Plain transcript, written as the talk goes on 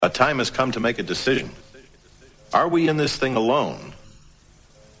A time has come to make a decision. Are we in this thing alone,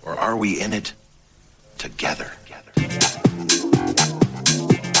 or are we in it together?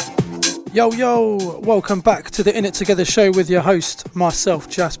 Yo, welcome back to the In It Together show with your host, myself,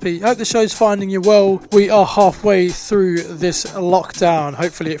 Jaspi. Hope the show's finding you well. We are halfway through this lockdown.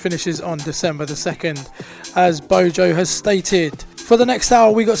 Hopefully it finishes on December the 2nd, as Bojo has stated. For the next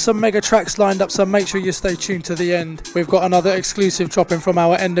hour, we got some mega tracks lined up, so make sure you stay tuned to the end. We've got another exclusive dropping from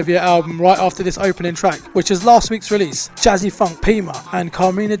our end of year album right after this opening track, which is last week's release, Jazzy Funk Pima and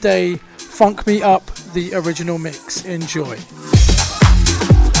Carmina Day, Funk Me Up, the original mix. Enjoy.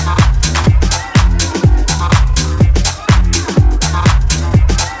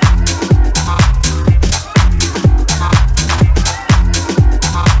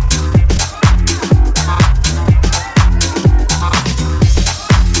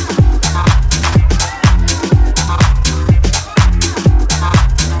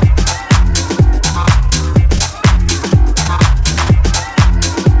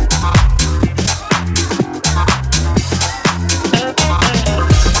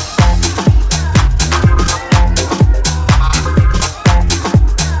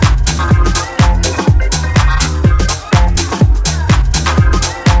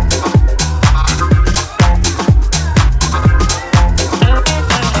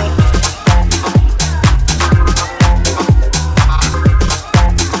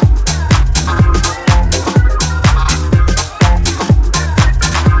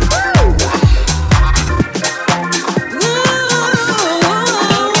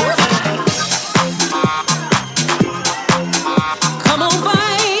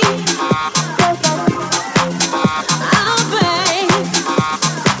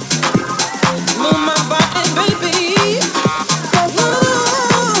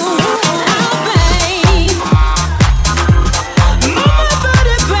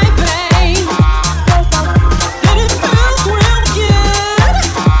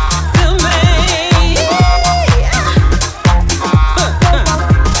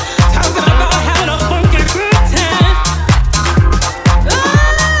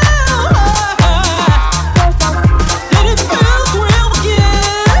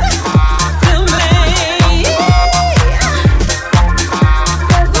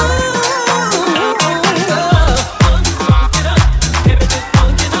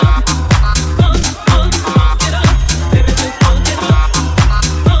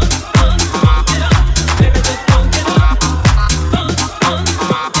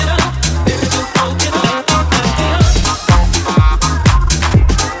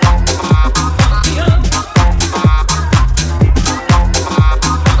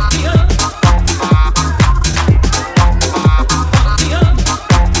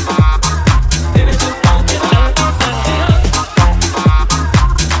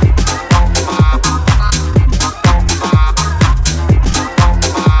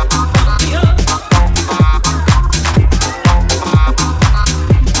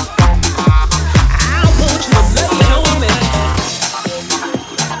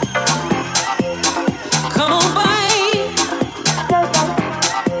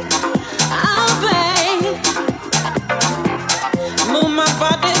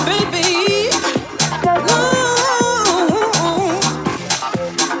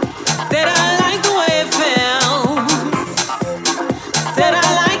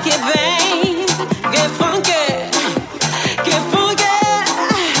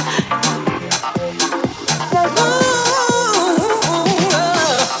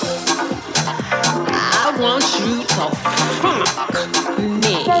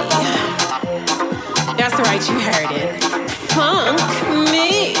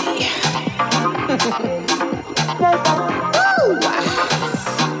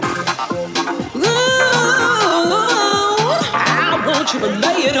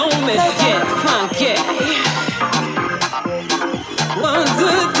 Get funky.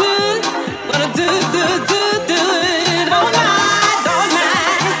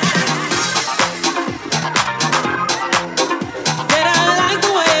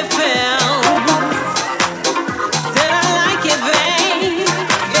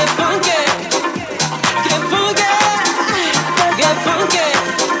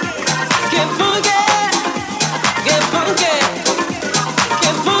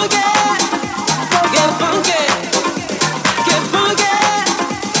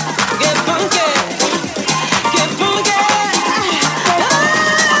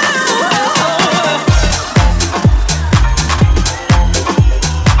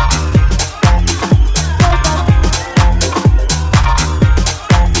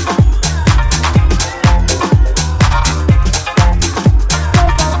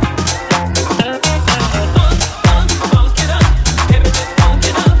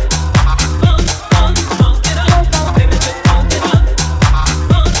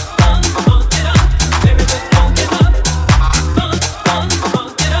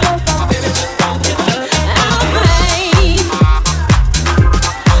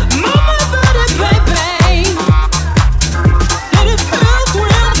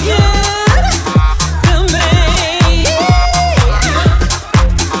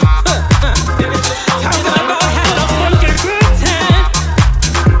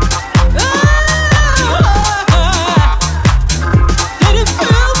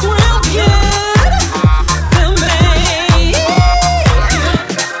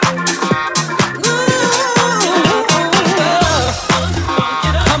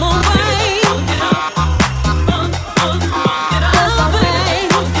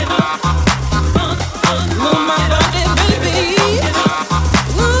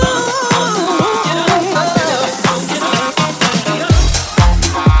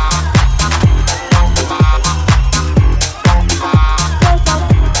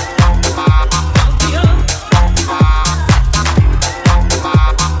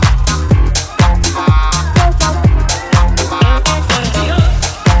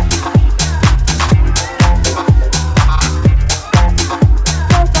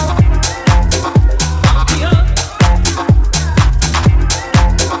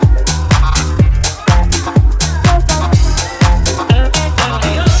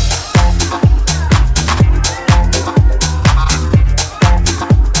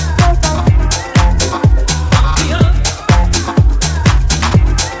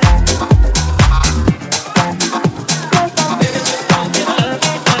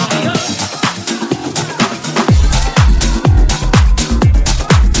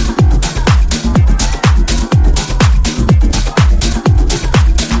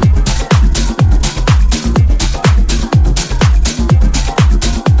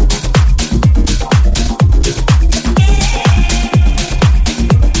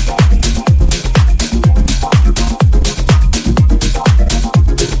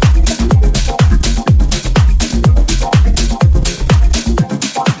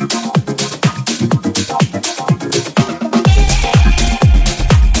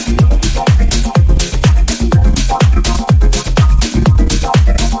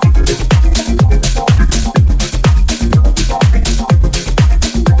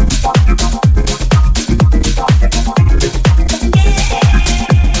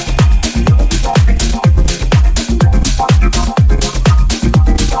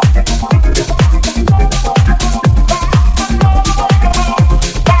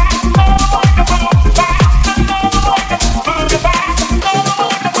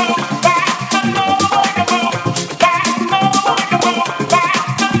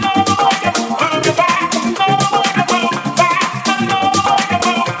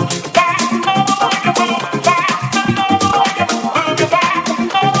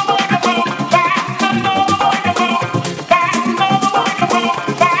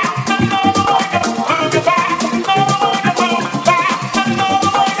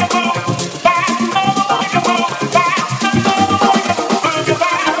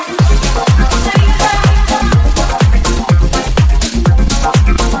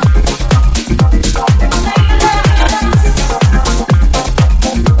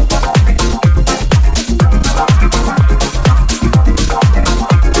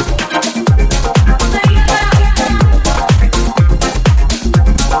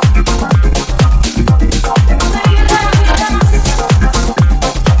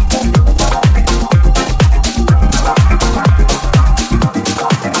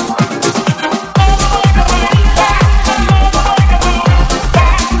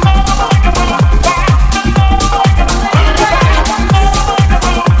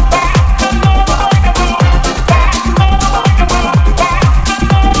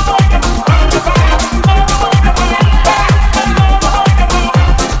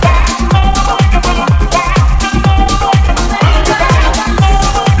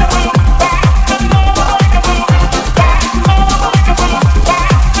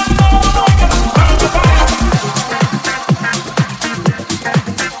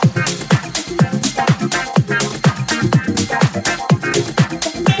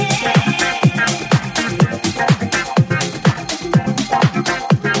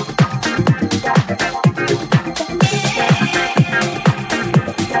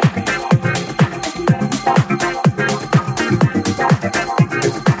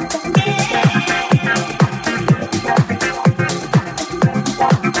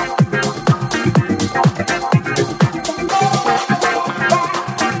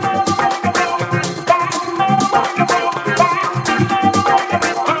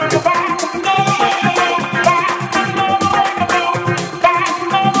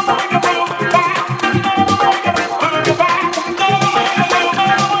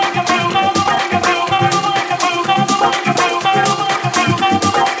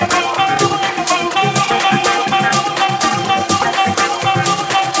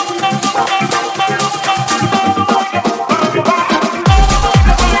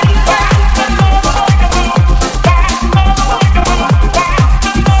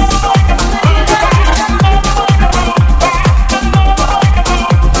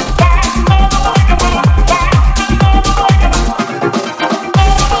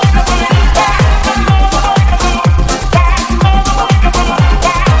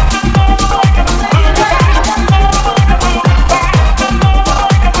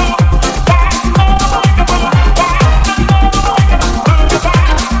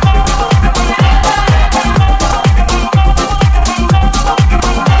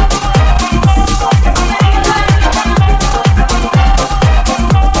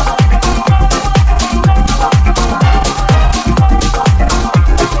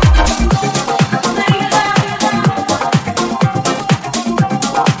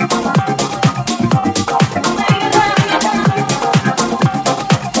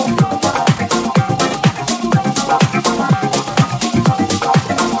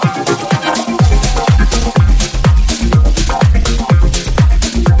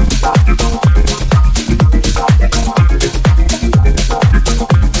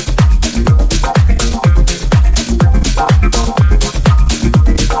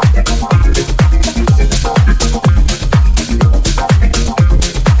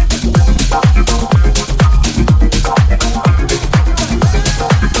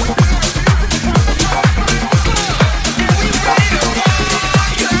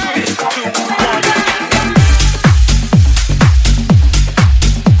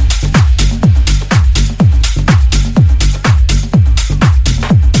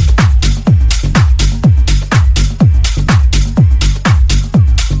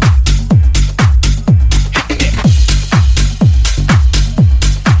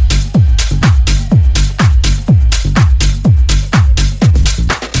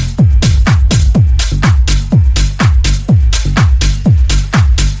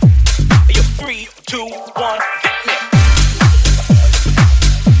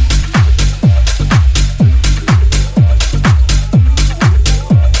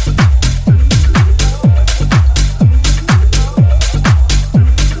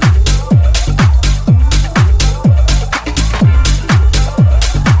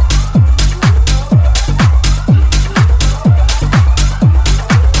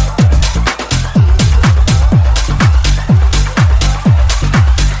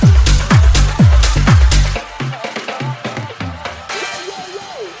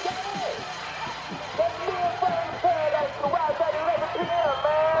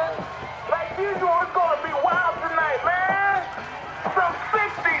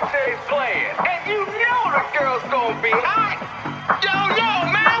 playing. And you know the girl's gonna be hot. Yo,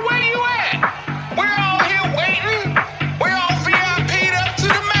 man, where you at? We're all here waiting. We're all VIP'd up to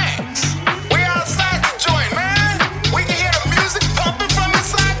the max. We're outside the joint, man. We can hear the music pumping from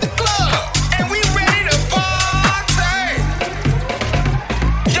inside the club. And we ready to party.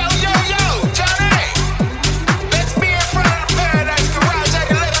 Yo, Johnny. Let's be in front of the Paradise Garage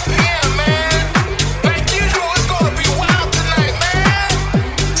at 11 p.m., man. Like usual, it's gonna be wild tonight, man.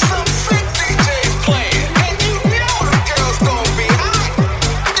 Some sick DJs playing. And you know the girl's gonna be hot.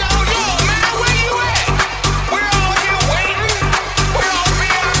 Yo, man, where you at? We're all here waiting. We're all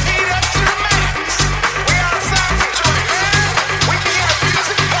VIP'd up to the max. We're outside the joint, man. We can hear the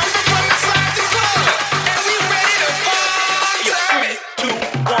music pumping from inside the club. And we ready to party. 3, 2,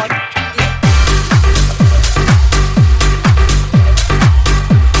 1.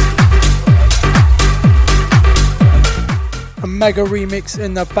 A mega remix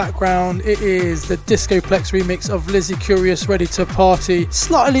in the background. It is the Discoplex remix of Lizzie Curious, Ready to Party.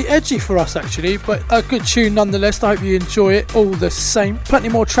 Slightly edgy for us actually, but a good tune nonetheless. I hope you enjoy it all the same. Plenty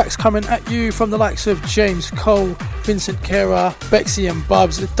more tracks coming at you from the likes of James Cole, Vincent Kera, Bexy and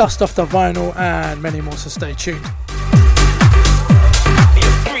Bubs, Dust Off the Vinyl, and many more, so stay tuned.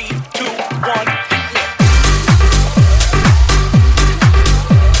 3, 2, 1.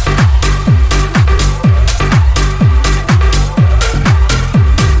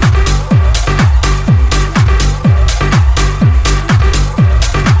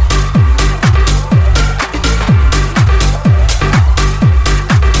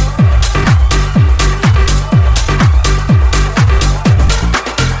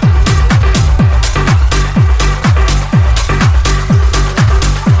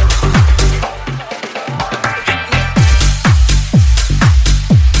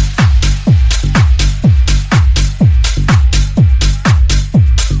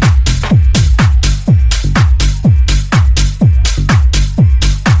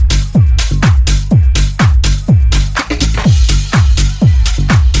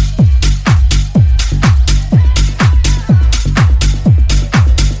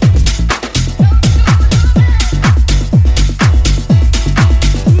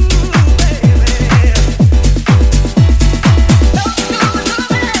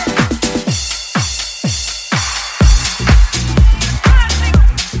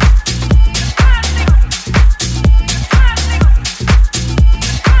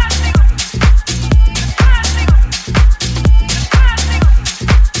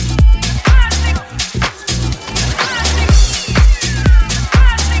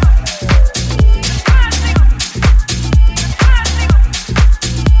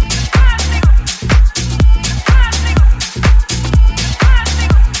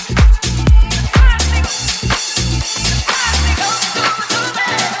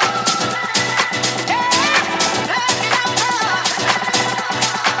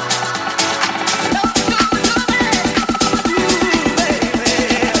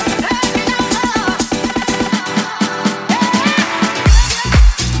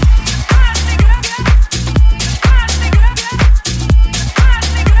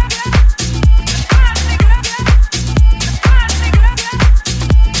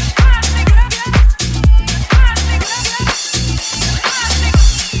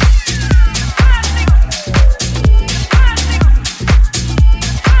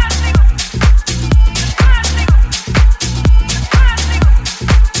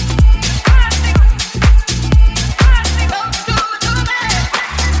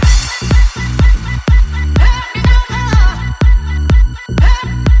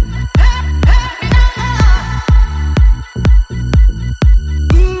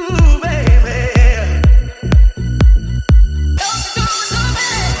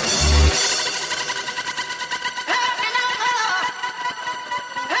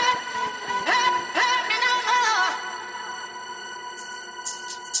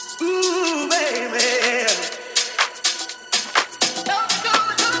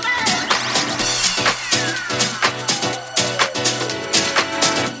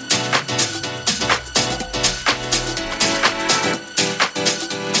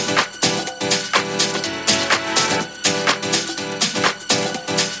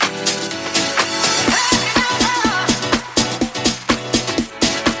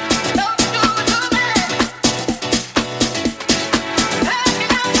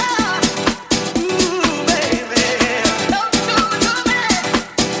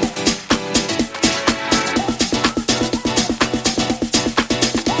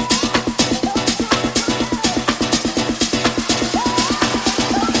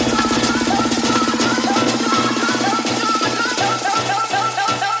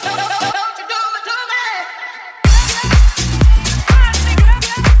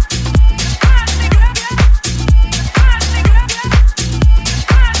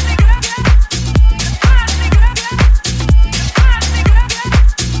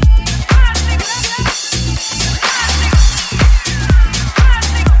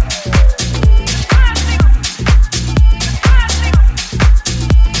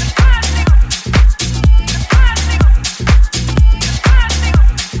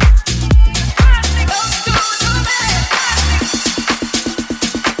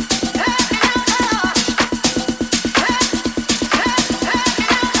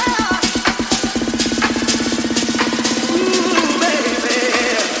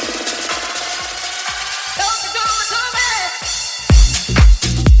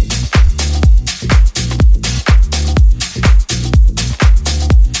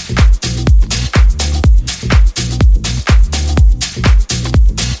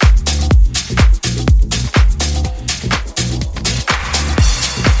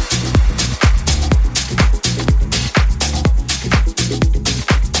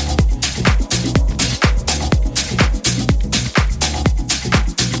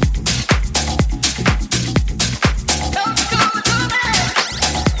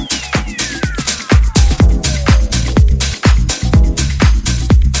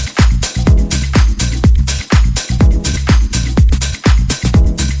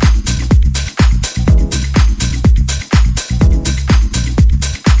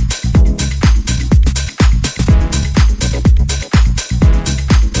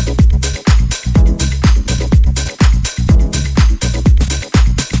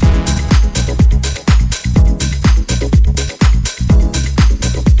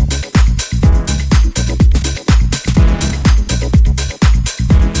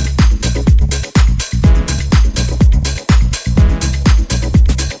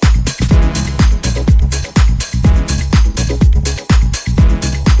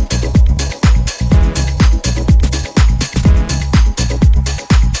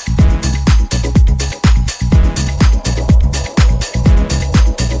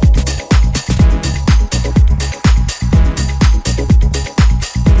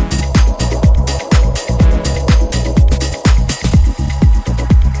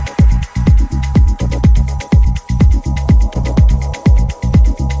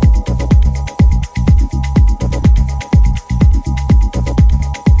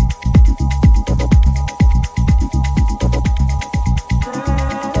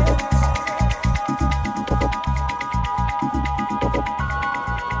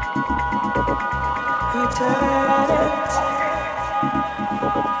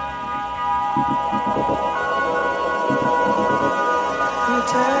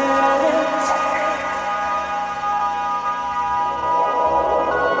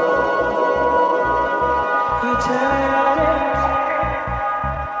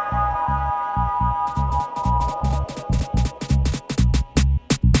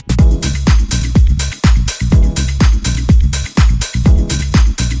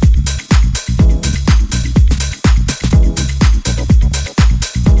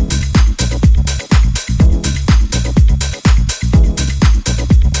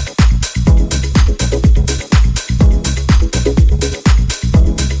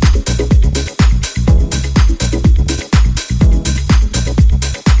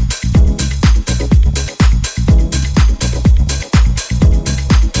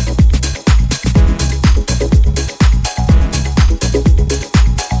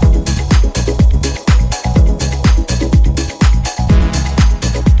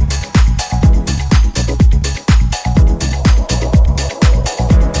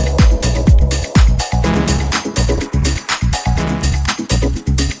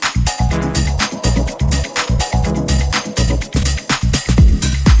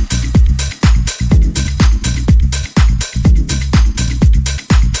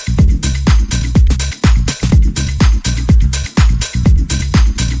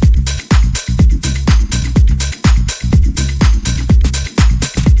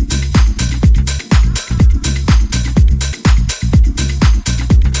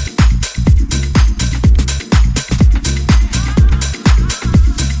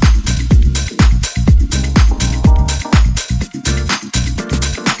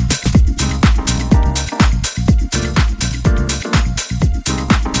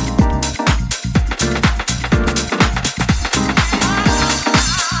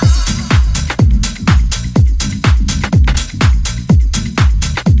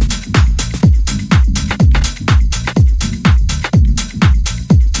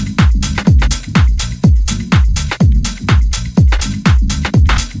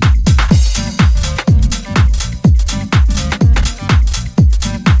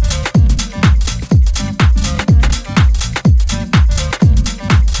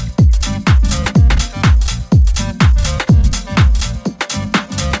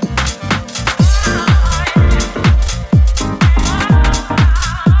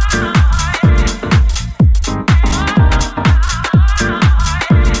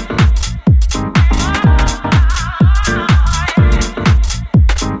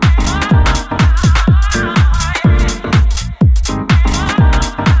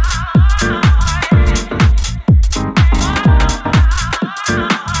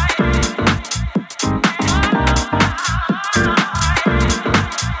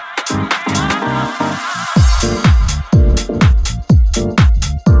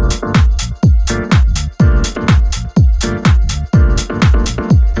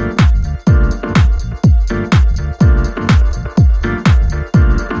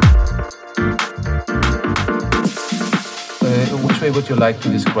 would you like to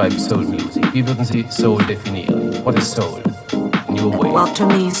describe soul music? Wie würden Sie Soul definieren? What is soul in your way? Well, to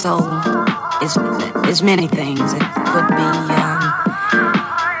me, soul is many things. It could be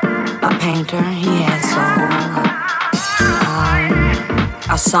a painter, he has soul.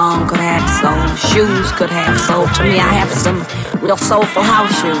 A song could have soul. Shoes could have soul. To me, I have some real soulful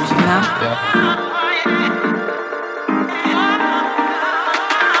house shoes, you know? Yeah.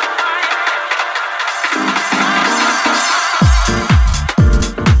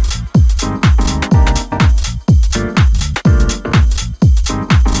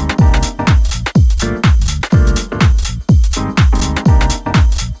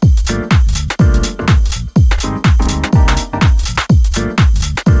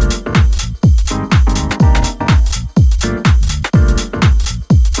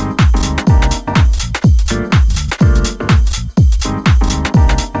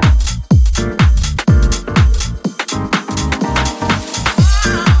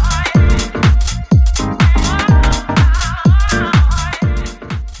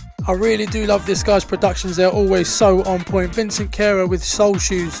 I really do love this guy's productions, they're always so on point. Vincent Kera with Soul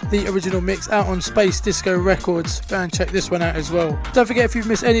Shoes, the original mix out on Space Disco Records. Go and check this one out as well. Don't forget, if you've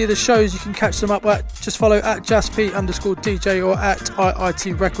missed any of the shows, you can catch them up at, just follow at JaspP_DJ or at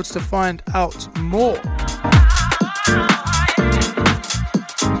IIT Records to find out more.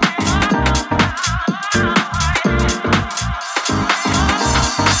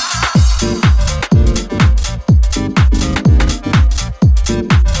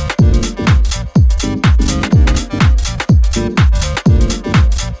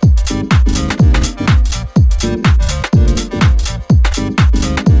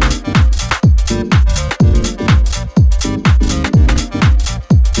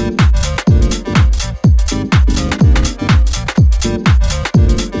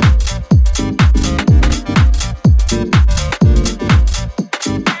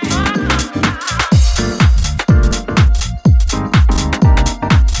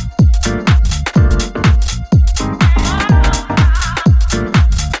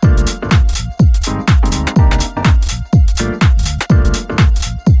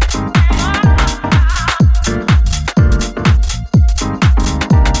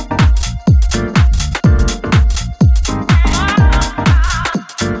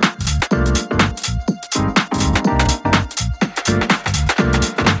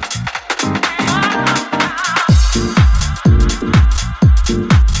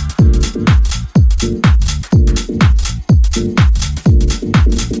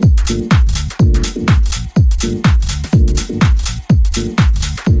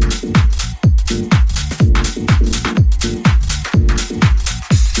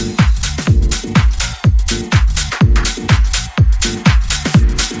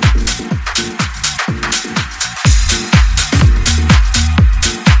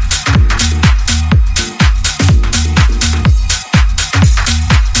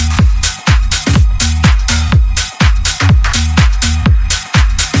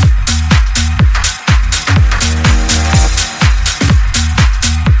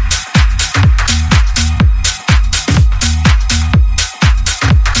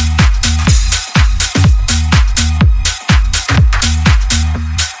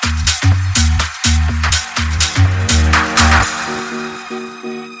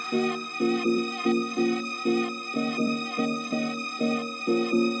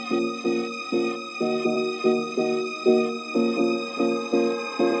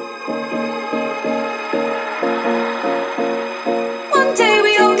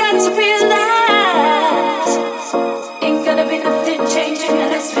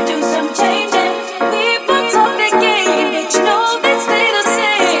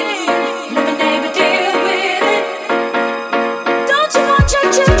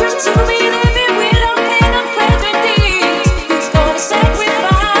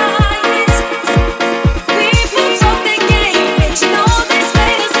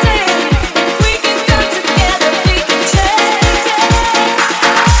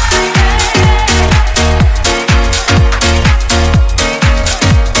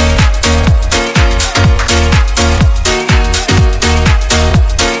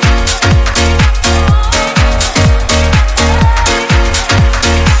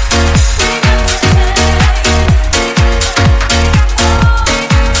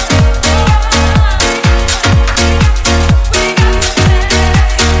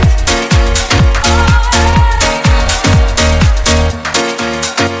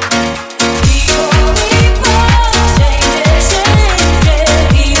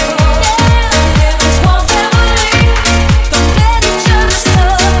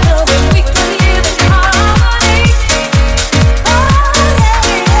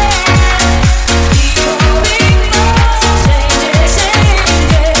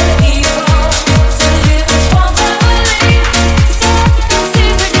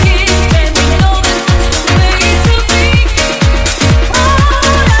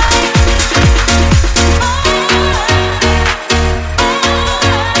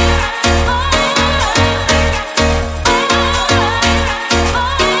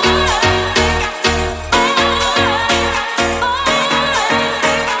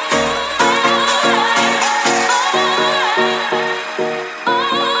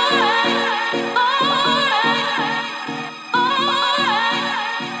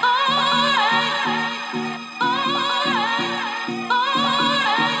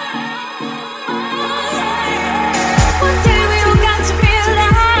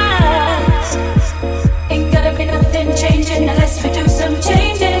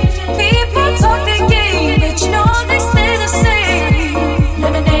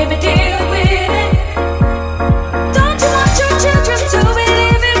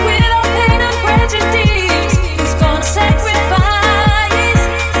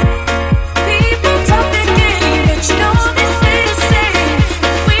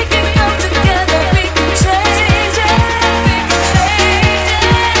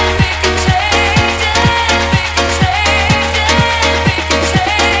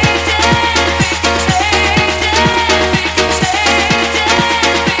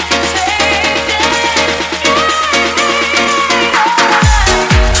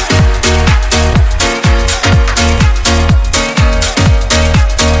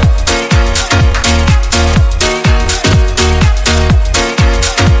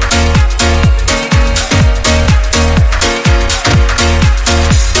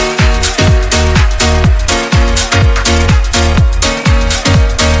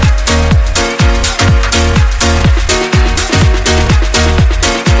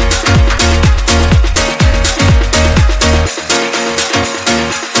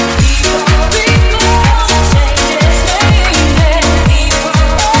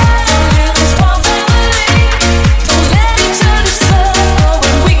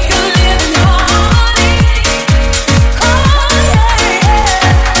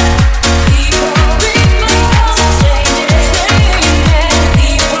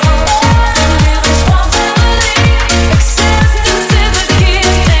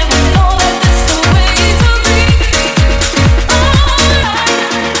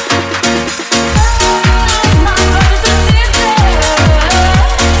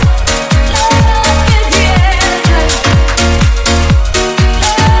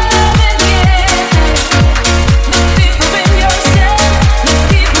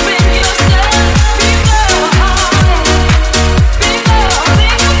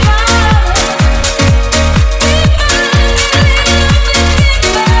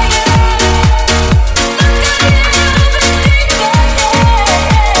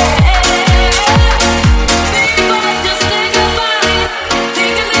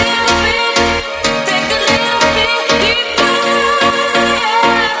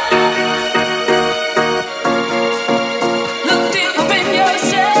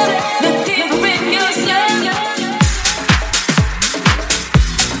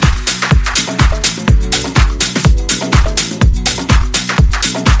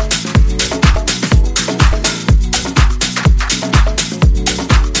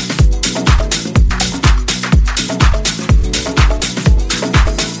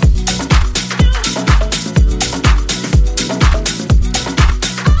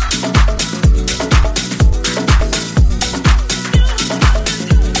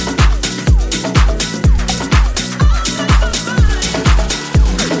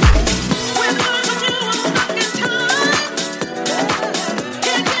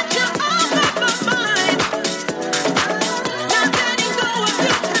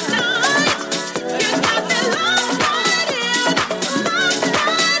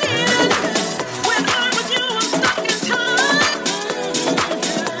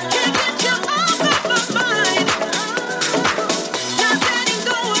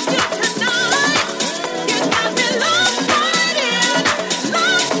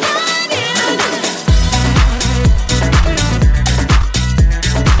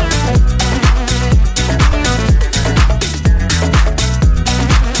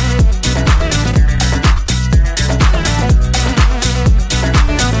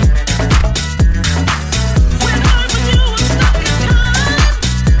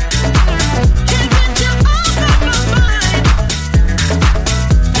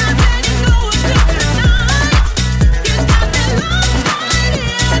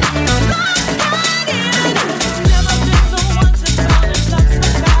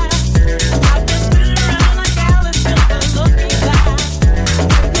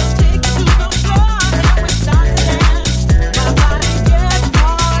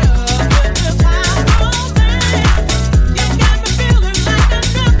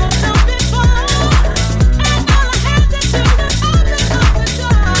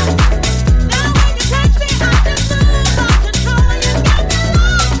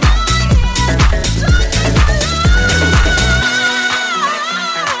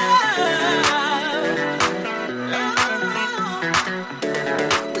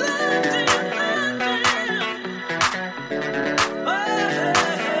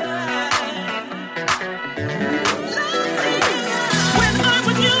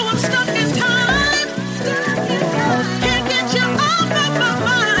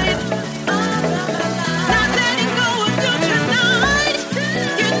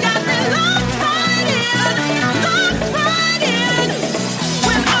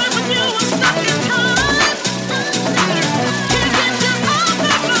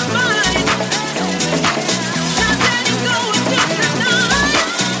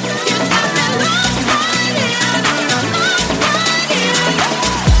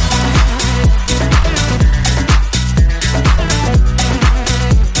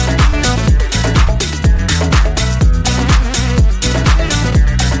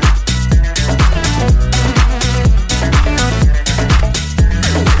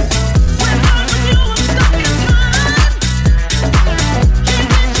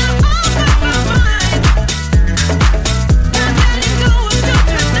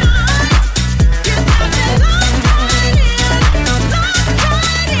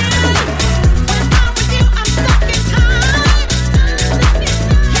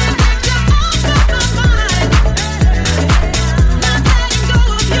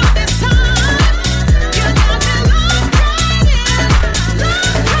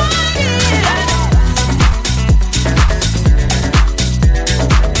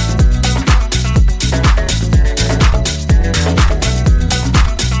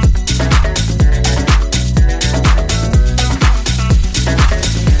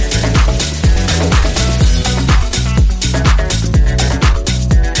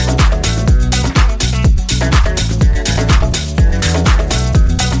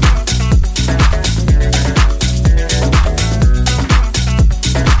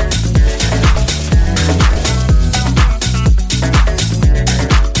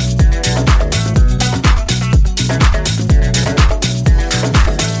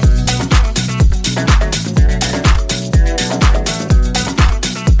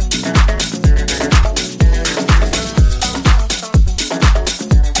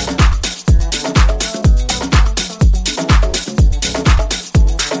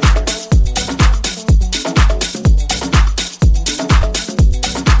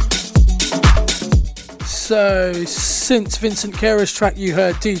 So, since Vincent Carey's track, you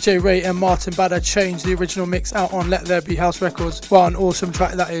heard DJ Ray and Martin Badder change the original mix out on Let There Be House Records. What an awesome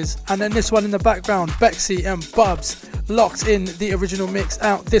track that is. And then this one in the background, Bexy and Bubs, locked in the original mix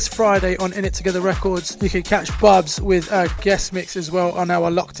out this Friday on In It Together Records. You can catch Bubs with a guest mix as well on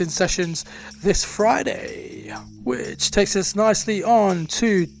our Locked In sessions this Friday, which takes us nicely on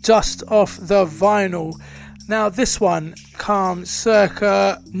to Dust Off the Vinyl. Now this one comes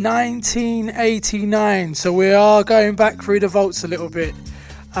circa 1989, so we are going back through the vaults a little bit,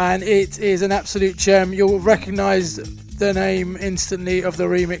 and it is an absolute gem. You'll recognise the name instantly of the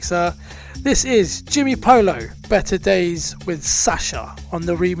remixer. This is Jimmy Polo, Better Days with Sasha on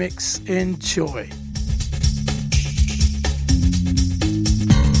the remix. Enjoy.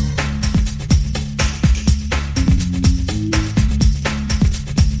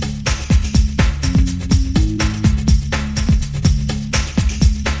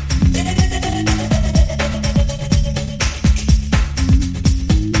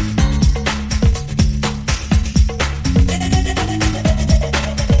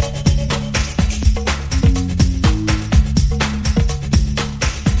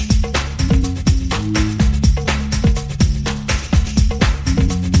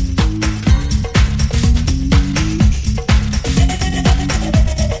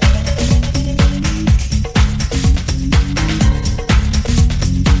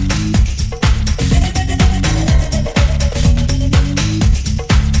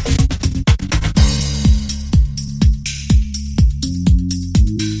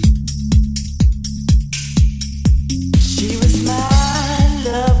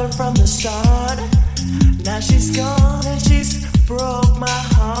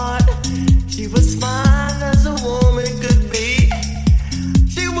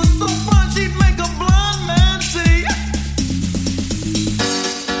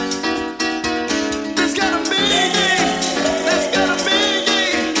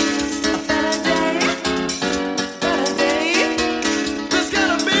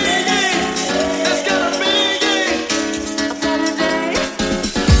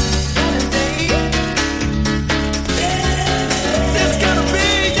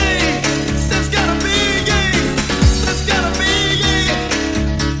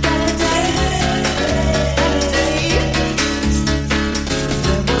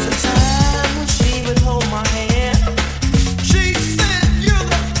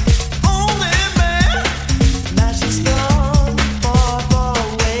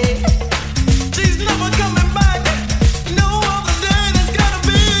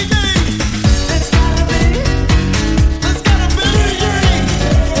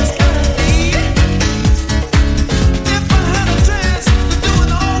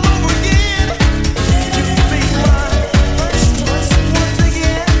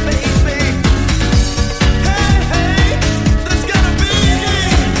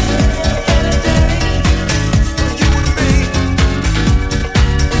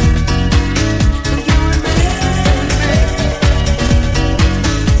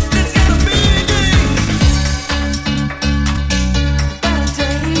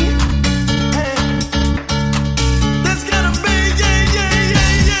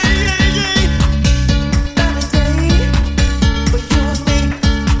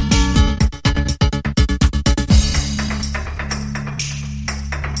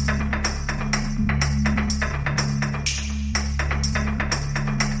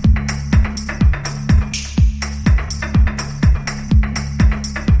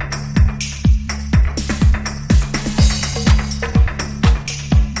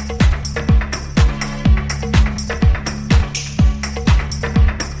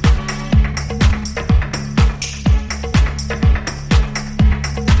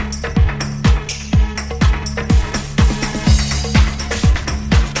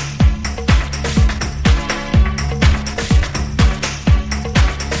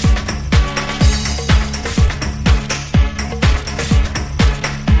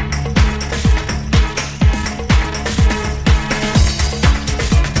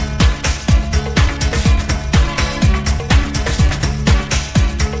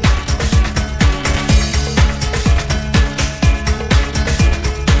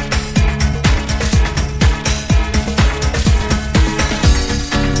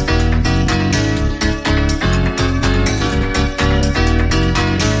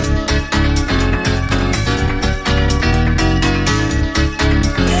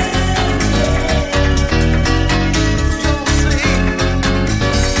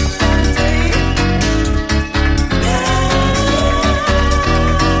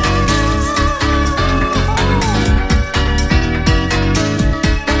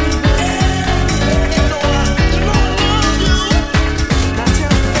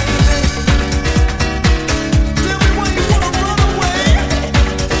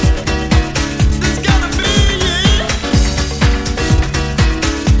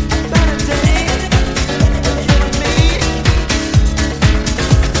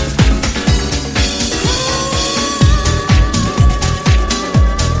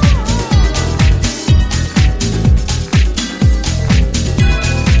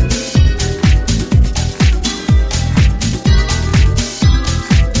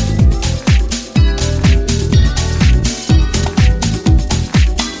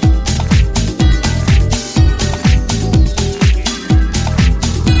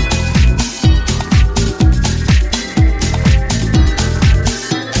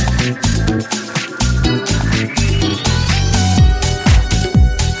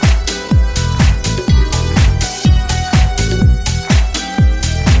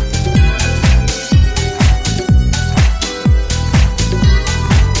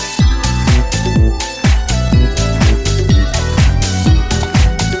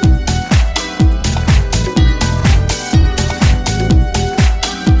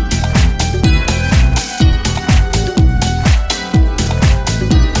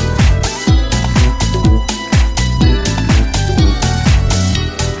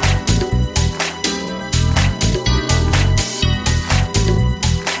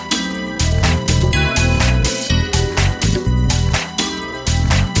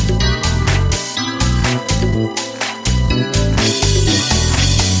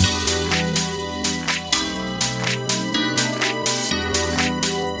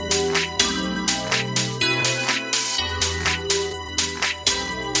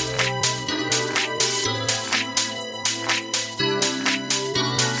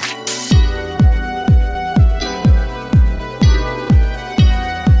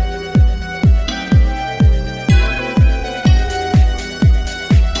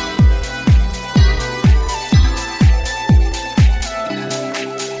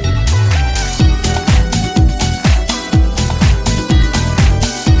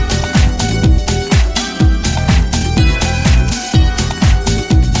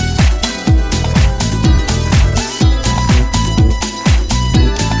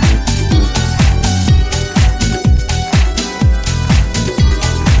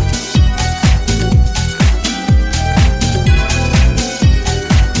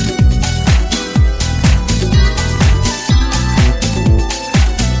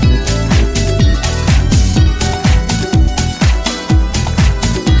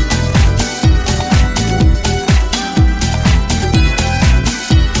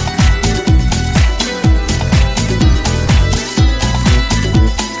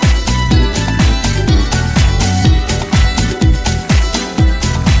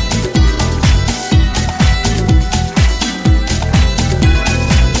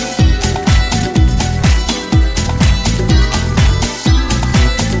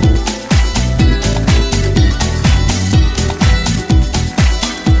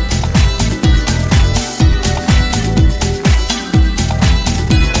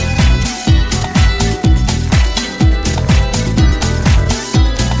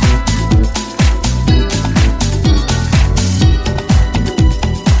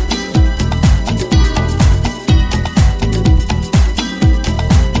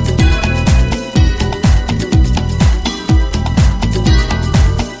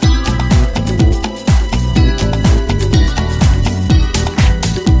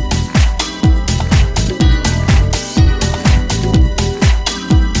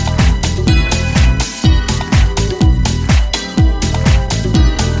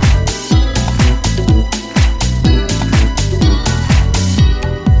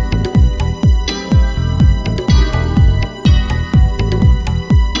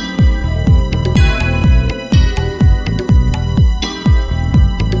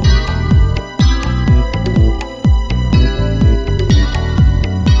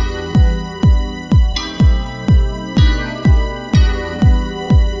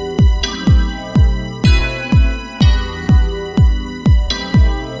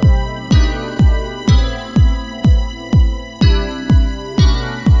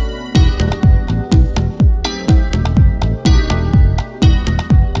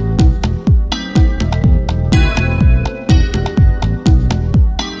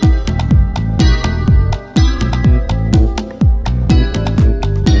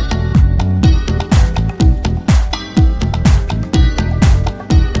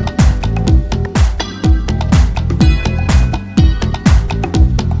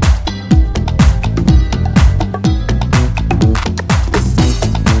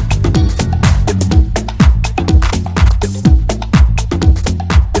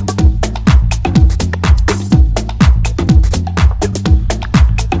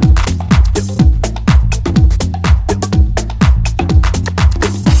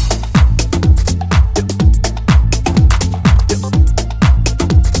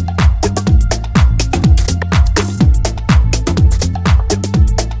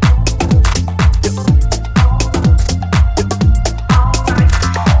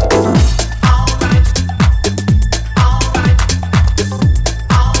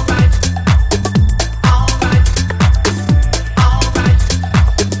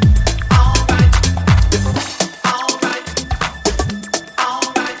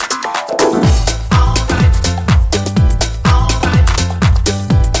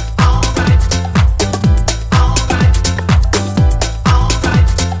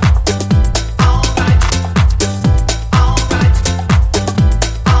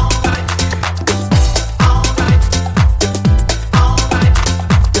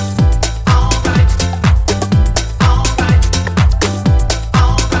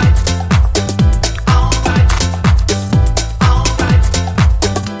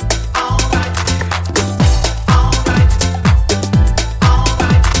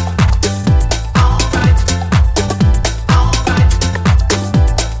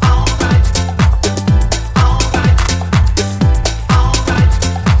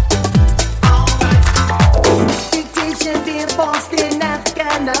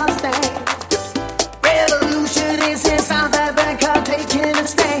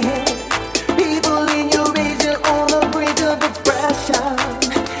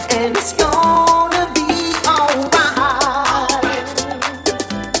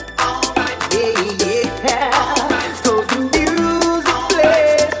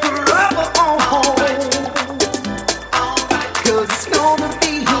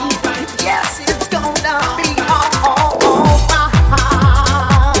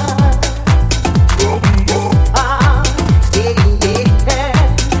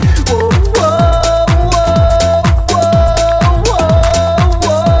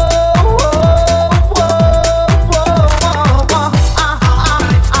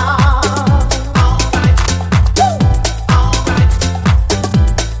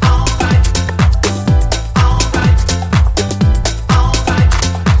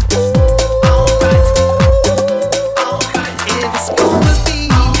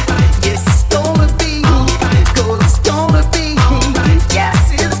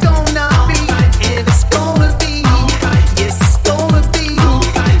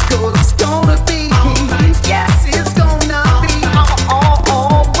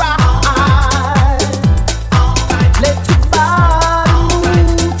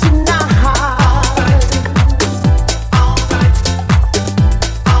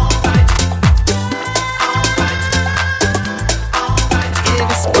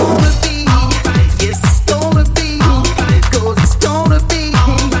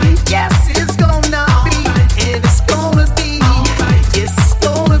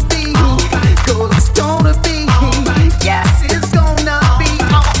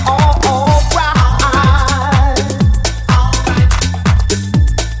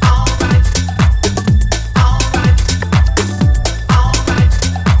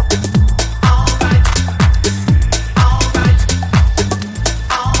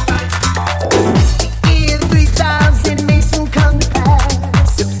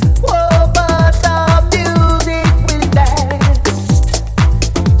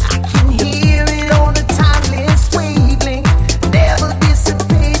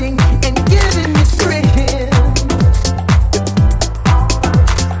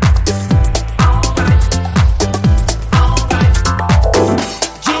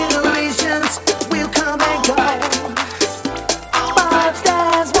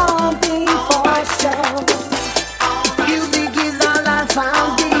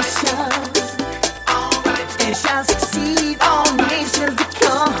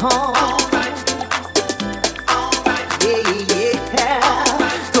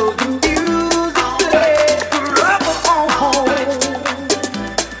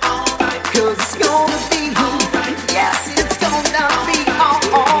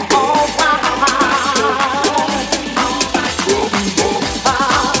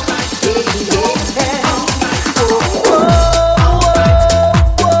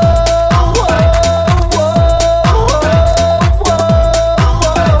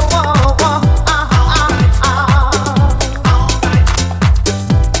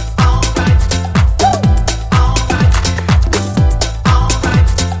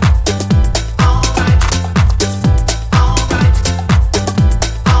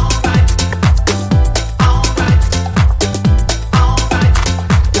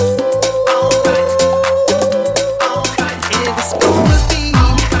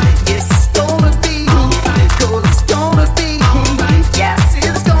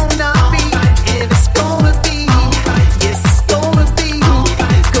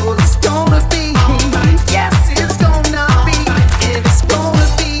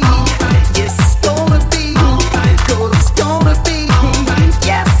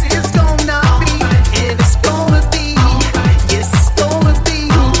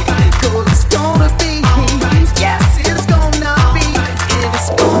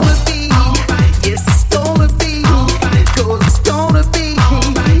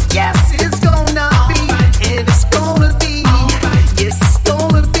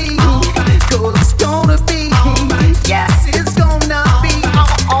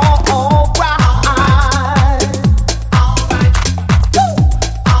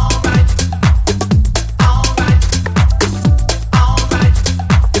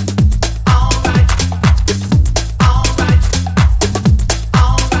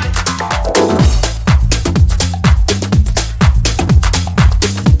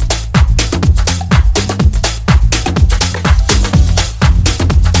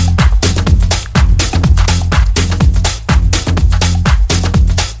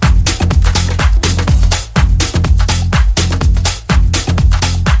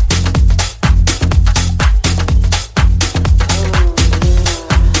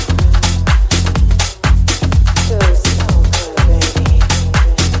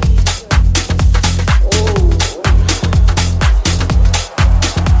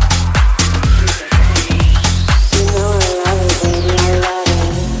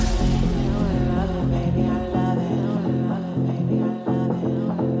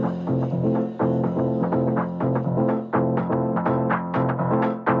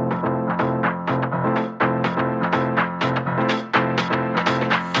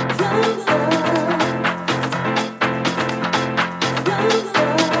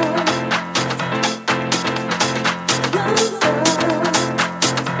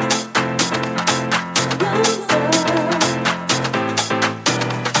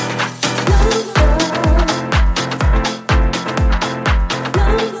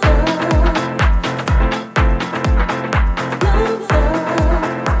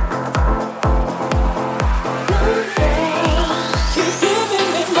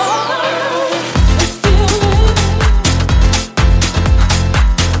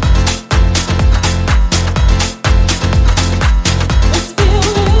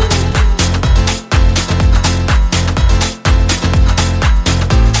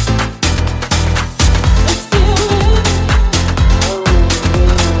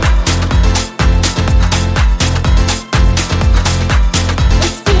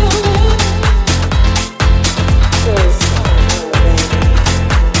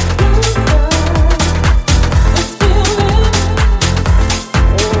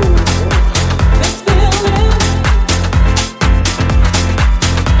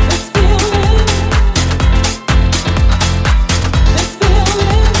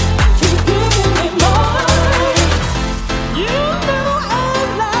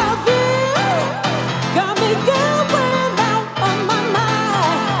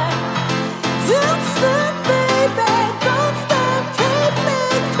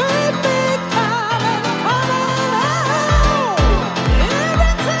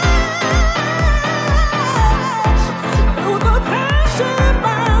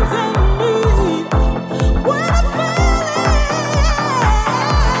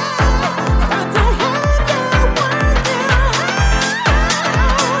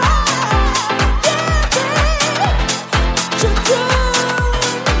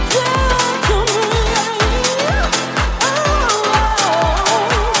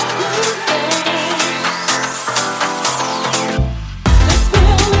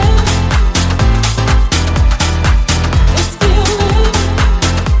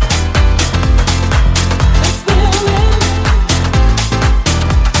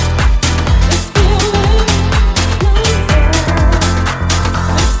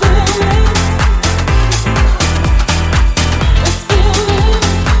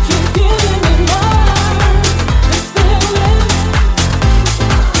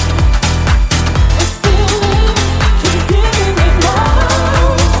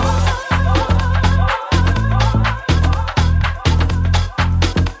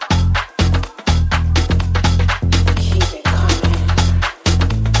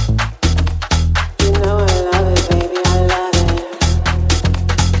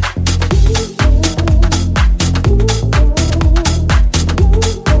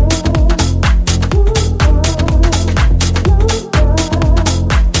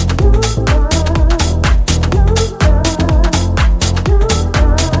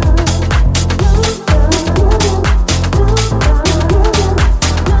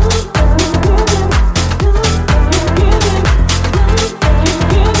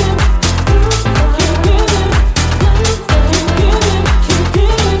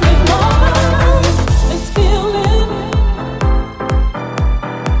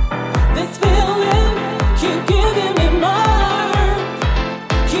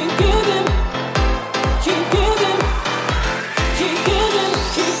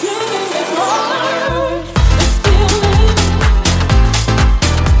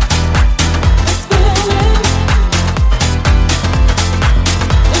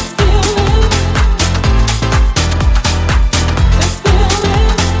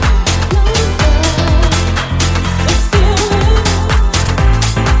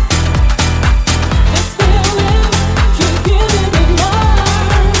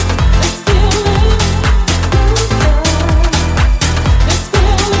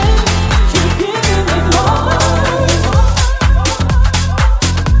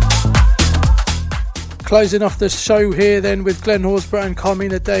 Closing off the show here then with Glenn Horsburgh and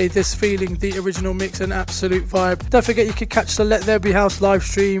Carmina Day, This Feeling, the original mix, an absolute vibe. Don't forget you can catch the Let There Be House live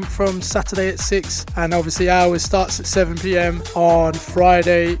stream from Saturday at 6, and obviously ours starts at 7 p.m. on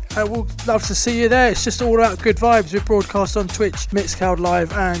Friday. We'll love to see you there. It's just all out good vibes. We broadcast on Twitch, Mixcloud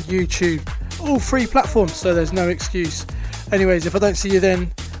Live and YouTube. All free platforms, so there's no excuse. Anyways, if I don't see you then,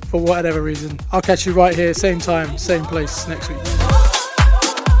 for whatever reason, I'll catch you right here, same time, same place next week.